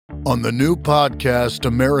On the new podcast,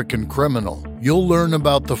 American Criminal, you'll learn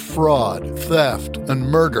about the fraud, theft, and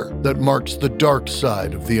murder that marks the dark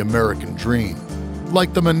side of the American dream.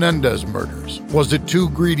 Like the Menendez murders, was it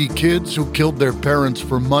two greedy kids who killed their parents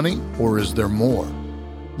for money, or is there more?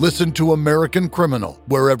 Listen to American Criminal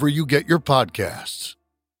wherever you get your podcasts.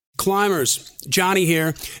 Climbers, Johnny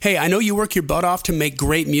here. Hey, I know you work your butt off to make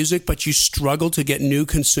great music, but you struggle to get new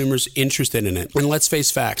consumers interested in it. And let's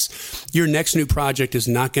face facts, your next new project is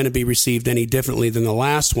not going to be received any differently than the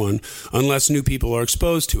last one unless new people are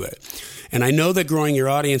exposed to it. And I know that growing your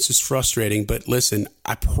audience is frustrating, but listen,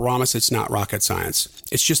 I promise it's not rocket science.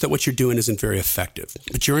 It's just that what you're doing isn't very effective.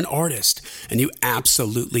 But you're an artist, and you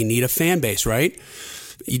absolutely need a fan base, right?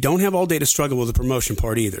 You don't have all day to struggle with the promotion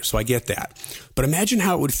part either, so I get that. But imagine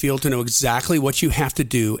how it would feel to know exactly what you have to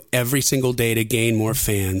do every single day to gain more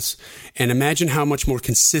fans. And imagine how much more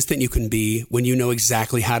consistent you can be when you know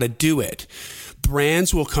exactly how to do it.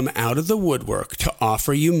 Brands will come out of the woodwork to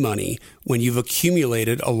offer you money when you've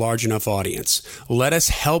accumulated a large enough audience. Let us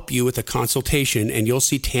help you with a consultation, and you'll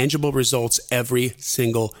see tangible results every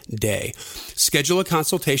single day. Schedule a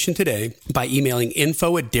consultation today by emailing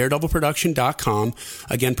info@daredevilproduction.com.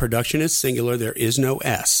 Again, production is singular. There is no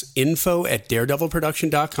S.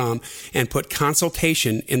 info@daredevilproduction.com, and put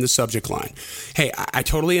consultation in the subject line. Hey, I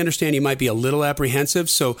totally understand you might be a little apprehensive,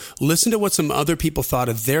 so listen to what some other people thought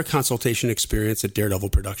of their consultation experience at Daredevil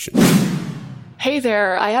Production. Hey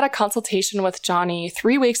there, I had a consultation with Johnny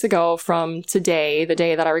 3 weeks ago from today, the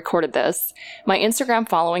day that I recorded this. My Instagram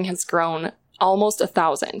following has grown almost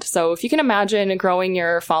 1,000. So if you can imagine growing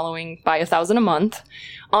your following by 1,000 a month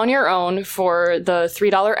on your own for the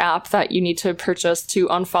 $3 app that you need to purchase to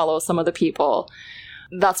unfollow some of the people,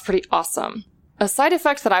 that's pretty awesome. A side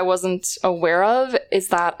effect that I wasn't aware of is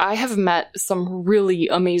that I have met some really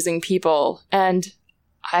amazing people, and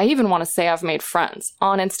I even want to say I've made friends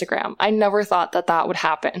on Instagram. I never thought that that would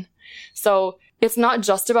happen. So it's not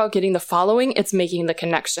just about getting the following, it's making the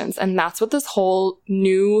connections. And that's what this whole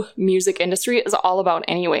new music industry is all about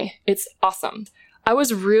anyway. It's awesome. I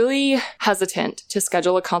was really hesitant to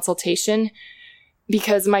schedule a consultation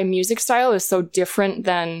because my music style is so different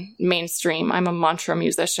than mainstream. I'm a mantra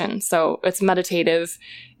musician, so it's meditative.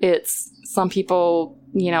 It's some people,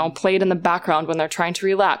 play it in the background when they're trying to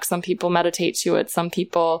relax. Some people meditate to it. Some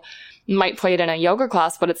people might play it in a yoga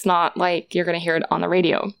class, but it's not like you're going to hear it on the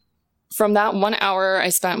radio. From that 1 hour I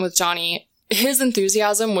spent with Johnny, his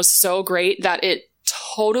enthusiasm was so great that it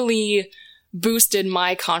totally boosted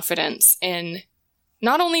my confidence in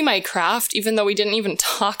not only my craft, even though we didn't even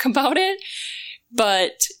talk about it,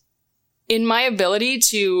 but in my ability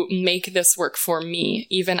to make this work for me,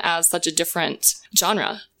 even as such a different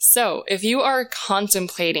genre. So if you are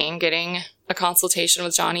contemplating getting a consultation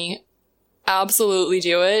with Johnny, absolutely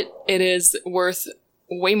do it. It is worth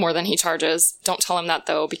way more than he charges. Don't tell him that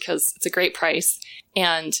though, because it's a great price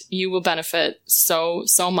and you will benefit so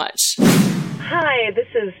much. Hi, this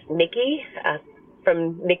is Nikki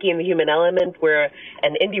from Nikki and the Human Element. We're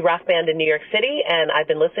an indie rock band in New York City, and I've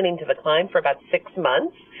been listening to The Climb for about 6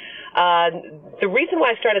 months. The reason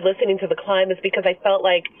why I started listening to The Climb is because I felt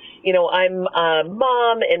like, I'm a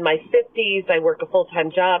mom in my 50s. I work a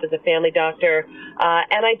full-time job as a family doctor.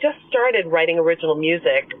 And I just started writing original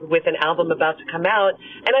music with an album about to come out.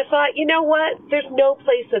 And I thought, you know what? There's no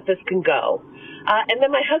place that this can go. And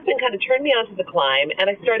then my husband kind of turned me on to The Climb, and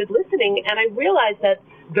I started listening, and I realized that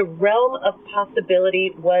the realm of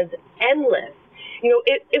possibility was endless.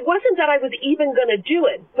 It wasn't that I was even going to do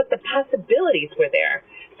it, but the possibilities were there.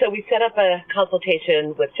 So we set up a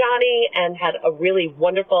consultation with Johnny and had a really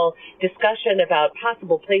wonderful discussion about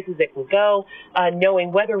possible places it can go,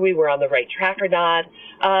 knowing whether we were on the right track or not,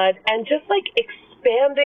 and just like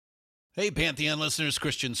expanding. Hey, Pantheon listeners,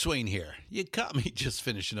 Christian Swain here. You caught me just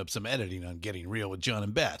finishing up some editing on Getting Real with John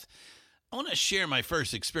and Beth. I want to share my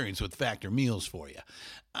first experience with Factor Meals for you.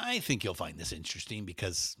 I think you'll find this interesting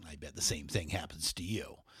because I bet the same thing happens to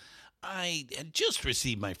you. I had just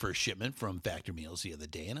received my first shipment from Factor Meals the other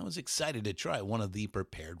day, and I was excited to try one of the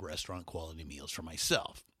prepared restaurant quality meals for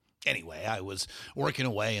myself. Anyway, I was working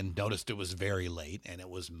away and noticed it was very late, and it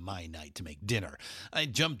was my night to make dinner. I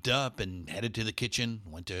jumped up and headed to the kitchen,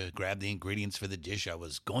 went to grab the ingredients for the dish I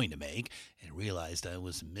was going to make, and realized I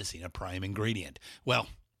was missing a prime ingredient. Well,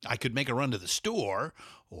 I could make a run to the store,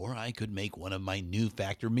 or I could make one of my new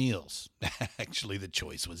Factor meals. Actually, the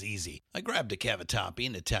choice was easy. I grabbed a cavatappi,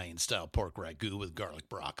 an Italian-style pork ragu with garlic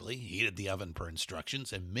broccoli, heated the oven per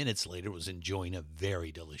instructions, and minutes later was enjoying a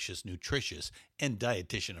very delicious, nutritious, and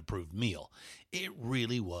dietitian-approved meal. It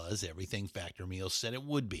really was everything Factor meals said it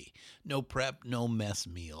would be. No prep, no mess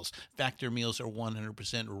meals. Factor meals are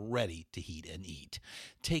 100% ready to heat and eat.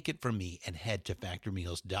 Take it from me and head to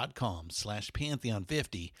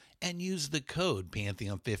factormeals.com/Pantheon50 and use the code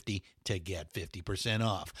Pantheon50 to get 50%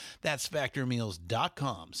 off. That's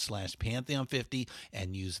factormeals.com/Pantheon50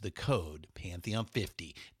 and use the code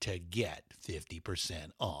Pantheon50 to get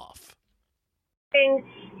 50% off.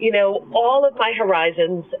 All of my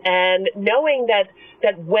horizons and knowing that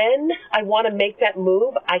when I want to make that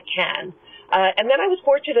move, I can. And then I was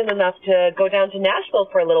fortunate enough to go down to Nashville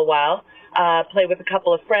for a little while, play with a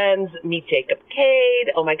couple of friends, meet Jacob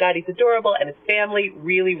Cade. Oh my God, he's adorable, and his family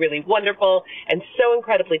really, really wonderful and so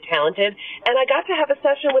incredibly talented. And I got to have a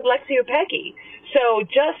session with Lexi Upeghi. So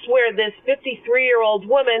just where this 53-year-old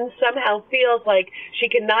woman somehow feels like she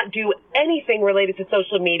cannot do anything related to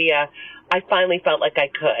social media, I finally felt like I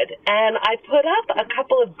could. And I put up a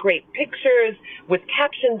couple of great pictures with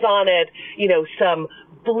captions on it, some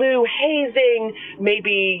blue hazing,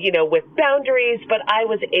 maybe, with boundaries, but I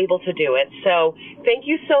was able to do it. So thank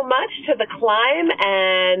you so much to The Climb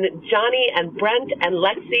and Johnny and Brent and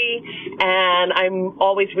Lexi. And I'm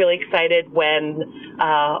always really excited when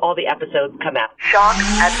all the episodes come out. Shock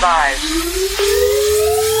advised.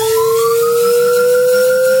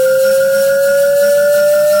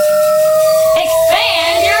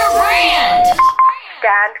 Expand your brand.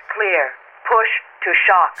 Stand clear. Push to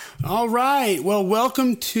shock. All right. Well,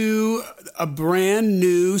 welcome to a brand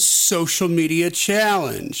new social media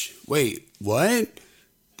challenge. Wait, what?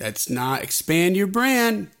 That's not expand your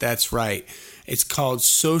brand. That's right. It's called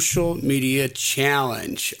Social Media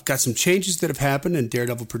Challenge. Got some changes that have happened in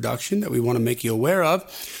Daredevil production that we want to make you aware of.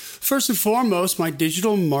 First and foremost, my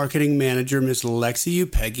digital marketing manager, Ms. Lexi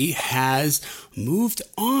Upeghi, has moved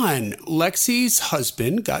on. Lexi's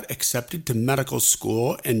husband got accepted to medical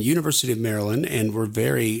school and University of Maryland, and we're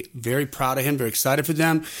very, very proud of him, very excited for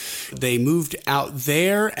them. They moved out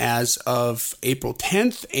there as of April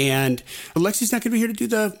 10th, and Lexi's not going to be here to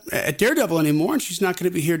do at Daredevil anymore, and she's not going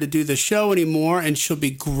to be here to do the show anymore, and she'll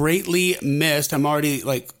be greatly missed. I'm already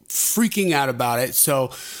freaking out about it.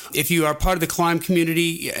 So if you are part of the Climb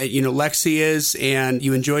community, Lexi is, and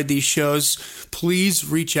you enjoyed these shows, please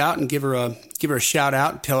reach out and give her a shout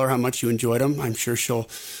out and tell her how much you enjoyed them. I'm sure she'll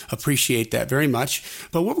appreciate that very much.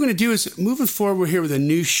 But what we're going to do is, moving forward, we're here with a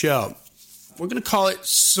new show. We're going to call it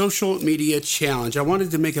Social Media Challenge. I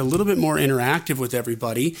wanted to make it a little bit more interactive with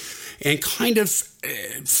everybody and kind of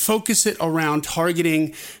focus it around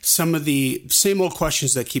targeting some of the same old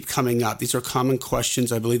questions that keep coming up. These are common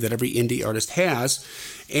questions, I believe, that every indie artist has.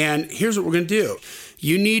 And here's what we're going to do.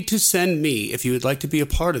 You need to send me, if you would like to be a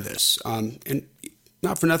part of this, and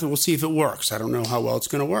not for nothing, we'll see if it works. I don't know how well it's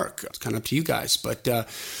going to work. It's kind of up to you guys. But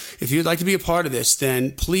if you'd like to be a part of this,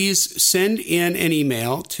 then please send in an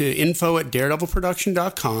email to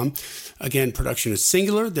info@daredevilproduction.com. Again, production is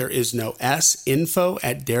singular. There is no S.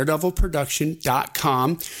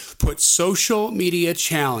 info@daredevilproduction.com. Put Social Media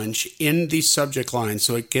Challenge in the subject line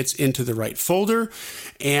so it gets into the right folder.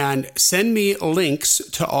 And send me links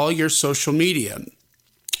to all your social media.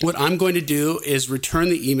 What I'm going to do is return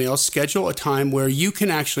the email, schedule a time where you can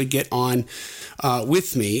actually get on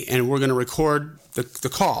with me, and we're going to record the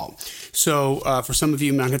call. So for some of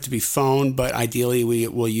you, it might have to be phone, but ideally we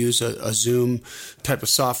will use a Zoom type of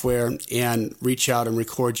software and reach out and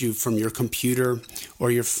record you from your computer or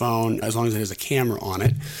your phone, as long as it has a camera on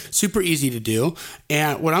it. Super easy to do.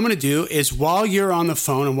 And what I'm going to do is, while you're on the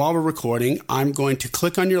phone and while we're recording, I'm going to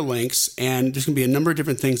click on your links, and there's going to be a number of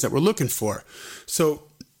different things that we're looking for. So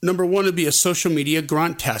number one would be a social media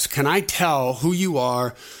grunt test. Can I tell who you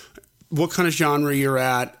are, what kind of genre you're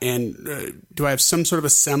at, and do I have some sort of a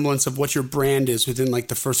semblance of what your brand is within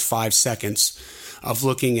the first 5 seconds of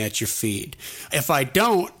looking at your feed? If I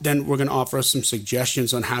don't, then we're going to offer some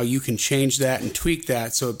suggestions on how you can change that and tweak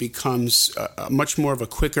that so it becomes much more of a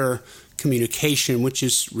quicker communication, which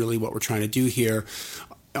is really what we're trying to do here.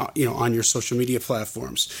 On your social media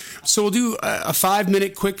platforms. So we'll do a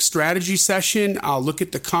 5-minute quick strategy session. I'll look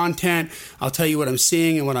at the content. I'll tell you what I'm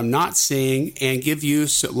seeing and what I'm not seeing, and give you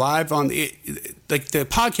live on the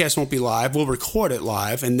podcast won't be live. We'll record it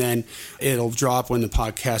live, and then it'll drop when the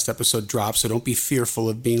podcast episode drops. So don't be fearful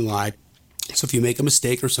of being live. So if you make a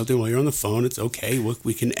mistake or something while you're on the phone, it's okay.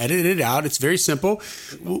 We can edit it out. It's very simple.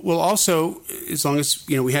 We'll also, as long as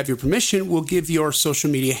we have your permission, we'll give your social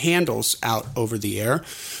media handles out over the air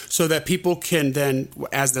so that people can then,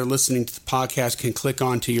 as they're listening to the podcast, can click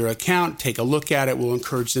onto your account, take a look at it. We'll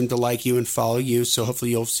encourage them to like you and follow you. So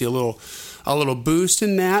hopefully you'll see a little boost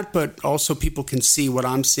in that, but also people can see what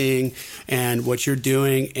I'm seeing and what you're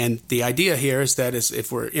doing. And the idea here is that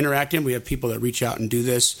if we're interacting, we have people that reach out and do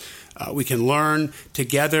this. We can learn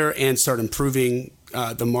together and start improving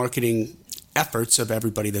the marketing efforts of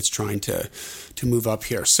everybody that's trying to move up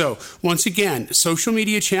here. So once again, Social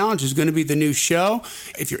Media Challenge is going to be the new show.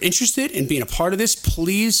 If you're interested in being a part of this,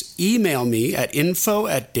 please email me at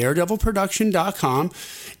info@daredevilproduction.com.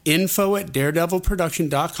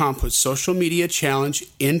 info@daredevilproduction.com. Put Social Media Challenge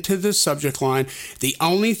into the subject line. The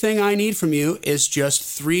only thing I need from you is just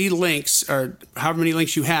 3 links, or however many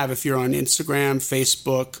links you have if you're on Instagram,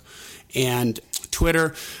 Facebook, and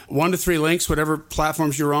Twitter, 1 to 3 links, whatever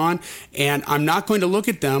platforms you're on. And I'm not going to look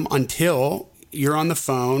at them until you're on the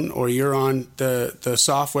phone or you're on the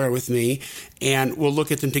software with me, and we'll look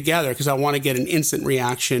at them together because I want to get an instant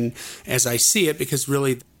reaction as I see it, because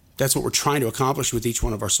really that's what we're trying to accomplish with each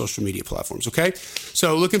one of our social media platforms, okay?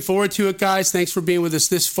 So looking forward to it, guys. Thanks for being with us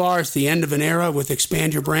this far. It's the end of an era with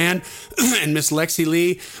Expand Your Brand and Miss Lexi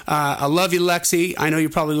Lee. I love you, Lexi. I know you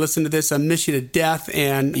probably listen to this. I miss you to death,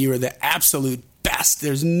 and you are the absolute best.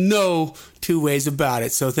 There's no 2 ways about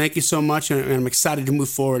it. So thank you so much, and I'm excited to move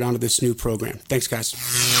forward onto this new program. Thanks, guys.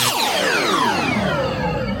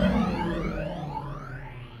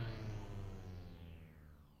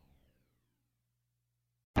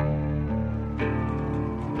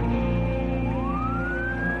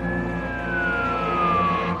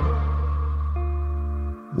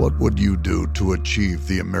 What would you do to achieve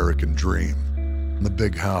the American dream? The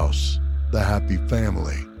big house, the happy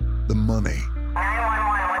family, the money.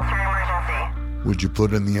 911, what's your emergency? Would you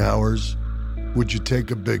put in the hours? Would you take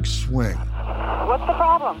a big swing? What's the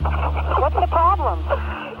problem? What's the problem?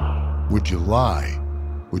 Would you lie?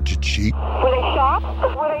 Would you cheat? Were they shot?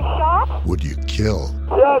 Were they shot? Would you kill?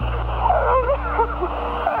 Yes.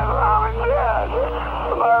 My mom and dad.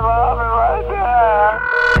 My mom and my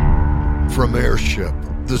dad. From Airship,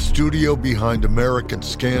 the studio behind American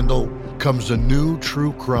Scandal, comes a new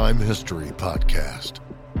true crime history podcast.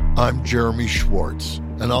 I'm Jeremy Schwartz,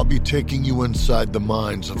 and I'll be taking you inside the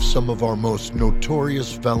minds of some of our most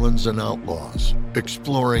notorious felons and outlaws,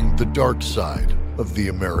 exploring the dark side of the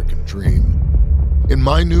American dream. In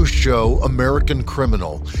my new show, American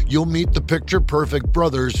Criminal, you'll meet the picture-perfect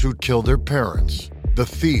brothers who killed their parents, the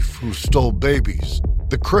thief who stole babies,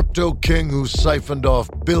 the crypto king who siphoned off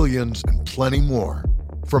billions, and plenty more.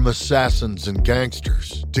 From assassins and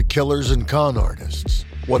gangsters to killers and con artists.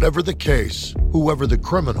 Whatever the case, whoever the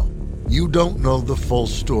criminal, you don't know the full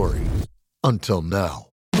story until now.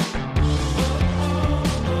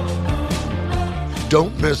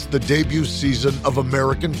 Don't miss the debut season of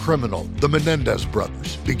American Criminal, The Menendez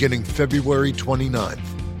Brothers, beginning February 29th.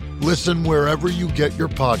 Listen wherever you get your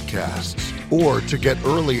podcasts, or to get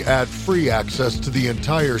early ad-free access to the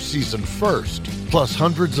entire season first, plus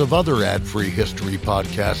hundreds of other ad-free history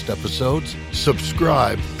podcast episodes,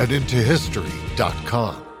 subscribe at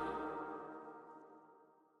IntoHistory.com.